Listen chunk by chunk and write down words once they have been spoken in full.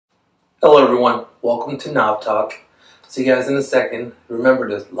Hello everyone, welcome to NavTalk. See you guys in a second. Remember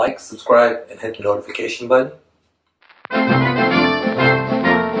to like, subscribe, and hit the notification button.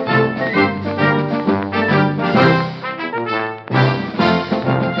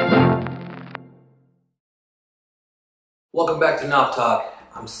 Welcome back to NavTalk.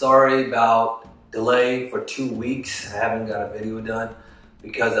 I'm sorry about delay for 2 weeks. I haven't got a video done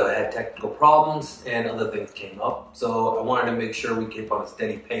because I had technical problems and other things came up. So I wanted to make sure we keep on a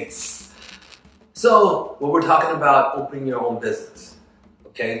steady pace. So what we're talking about, opening your own business.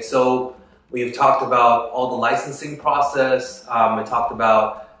 Okay, so we've talked about all the licensing process. I talked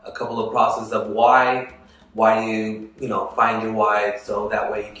about a couple of processes of why you find your why, so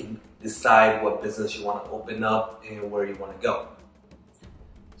that way you can decide what business you want to open up and where you want to go.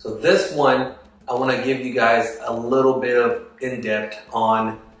 So this one, I want to give you guys a little bit of in-depth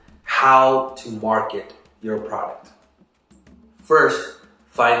on how to market your product. First,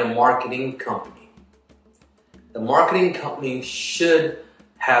 find a marketing company. The marketing company should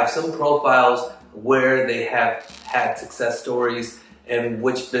have some profiles where they have had success stories and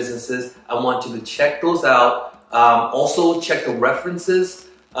which businesses. I want you to check those out. Also check the references.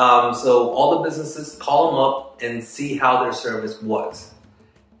 So all the businesses, call them up and see how their service was.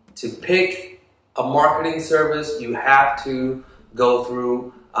 To pick a marketing service, you have to go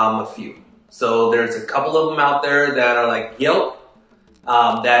through a few. So there's a couple of them out there that are like Yelp,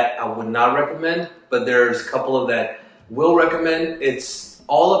 that I would not recommend, but there's a couple of that will recommend. It's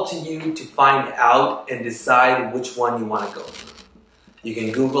all up to you to find out and decide which one you want to go through. You can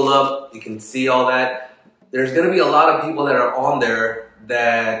Google up, you can see all that. There's going to be a lot of people that are on there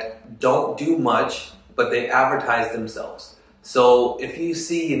that don't do much, but they advertise themselves. So if you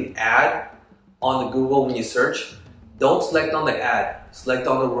see an ad on the Google when you search, don't select on the ad, select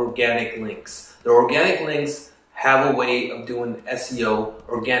on the organic links. The organic links have a way of doing SEO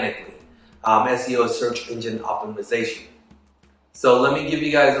organically. SEO is search engine optimization. So let me give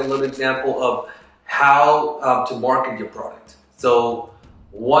you guys a little example of how to market your product. So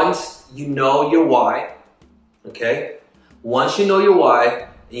once you know your why, okay? Once you know your why,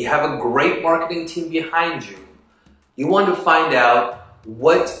 and you have a great marketing team behind you, you want to find out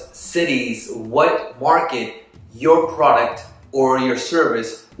what cities, what market your product or your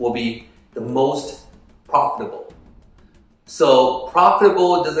service will be the most profitable. So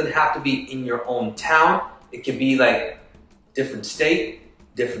profitable doesn't have to be in your own town. It can be like different state,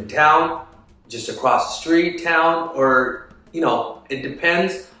 different town, just across the street town, or it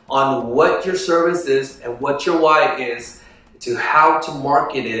depends on what your service is and what your why is to how to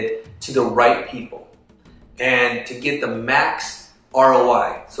market it to the right people and to get the max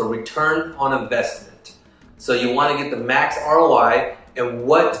ROI, so return on investment. So you want to get the max ROI and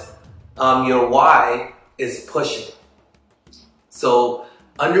what your why is pushing. So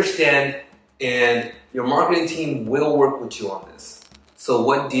understand, and your marketing team will work with you on this. So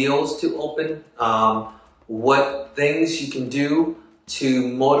what deals to open, what things you can do to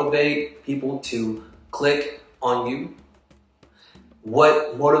motivate people to click on you,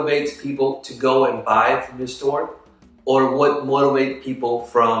 what motivates people to go and buy from your store, or what motivates people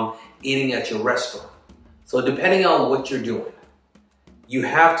from eating at your restaurant. So depending on what you're doing, you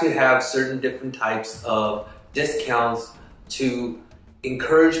have to have certain different types of discounts to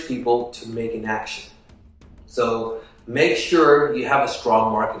encourage people to make an action. So make sure you have a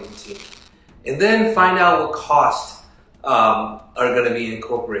strong marketing team. And then find out what costs are going to be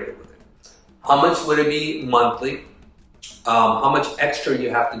incorporated with it. How much would it be monthly? How much extra you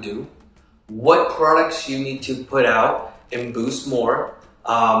have to do? What products you need to put out and boost more?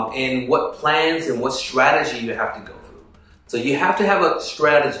 And what plans and what strategy you have to go through. So you have to have a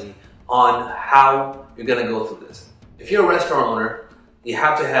strategy on how you're going to go through this. If you're a restaurant owner, you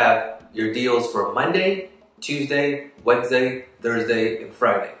have to have your deals for Monday, Tuesday, Wednesday, Thursday, and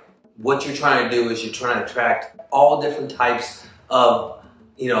Friday. What you're trying to do is you're trying to attract all different types of,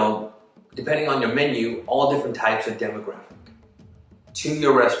 depending on your menu, all different types of demographic to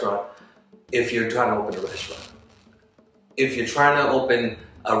your restaurant if you're trying to open a restaurant. If you're trying to open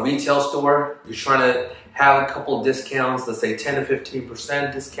a retail store, you're trying to have a couple of discounts, let's say 10 to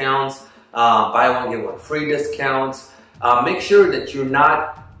 15% discounts, buy one, get one free discounts. Make sure that you're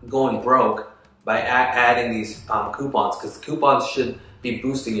not going broke by adding these coupons, because coupons should be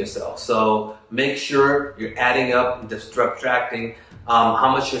boosting yourself. So make sure you're adding up and subtracting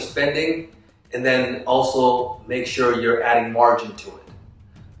how much you're spending, and then also make sure you're adding margin to it.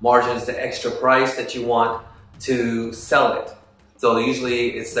 Margin is the extra price that you want to sell it. So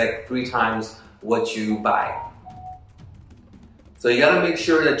usually it's like 3 times what you buy. So you gotta make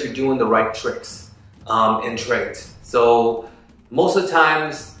sure that you're doing the right tricks and trades. So most of the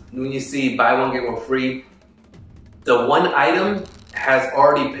times when you see buy one, get one free, the one item has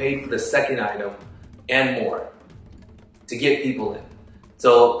already paid for the second item and more to get people in.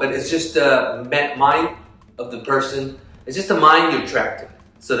 So, but it's just the mind of the person. It's just the mind you're attracting.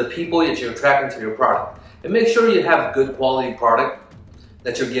 So the people that you're attracting to your product. And make sure you have good quality product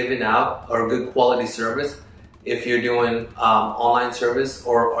that you're giving out, or good quality service. If you're doing online service,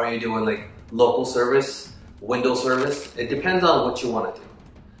 or are you doing like local service, window service, it depends on what you want to do.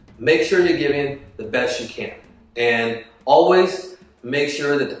 Make sure you're giving the best you can. And always make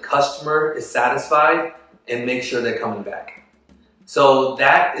sure that the customer is satisfied and make sure they're coming back. So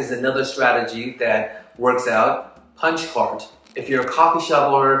that is another strategy that works out. Punch cards. If you're a coffee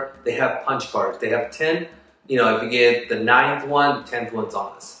shop owner, they have punch cards. They have 10. You know, if you get the 9th one, the 10th one's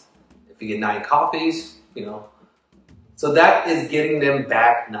on us. If you get 9 coffees, you know. So that is getting them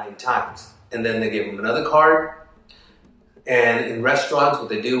back 9 times. And then they give them another card. And in restaurants, what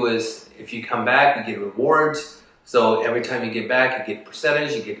they do is, if you come back, you get rewards. So every time you get back, you get a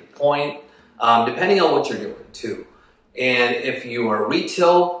percentage, you get a point, depending on what you're doing too. And if you are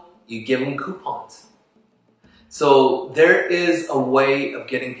retail, you give them coupons. So there is a way of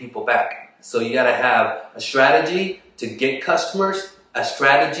getting people back. So you gotta have a strategy to get customers, a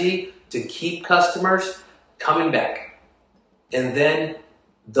strategy to keep customers coming back. And then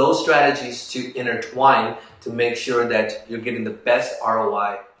those strategies to intertwine to make sure that you're getting the best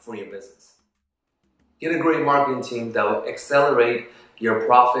ROI for your business. Get a great marketing team that will accelerate your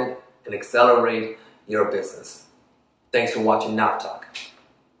profit and accelerate your business. Thanks for watching NavTalk.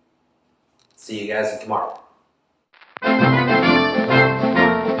 See you guys tomorrow.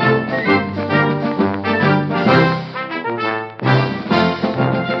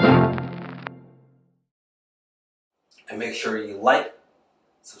 And make sure you like,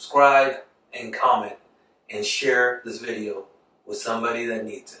 subscribe, and comment, and share this video with somebody that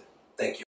needs it. Thank you.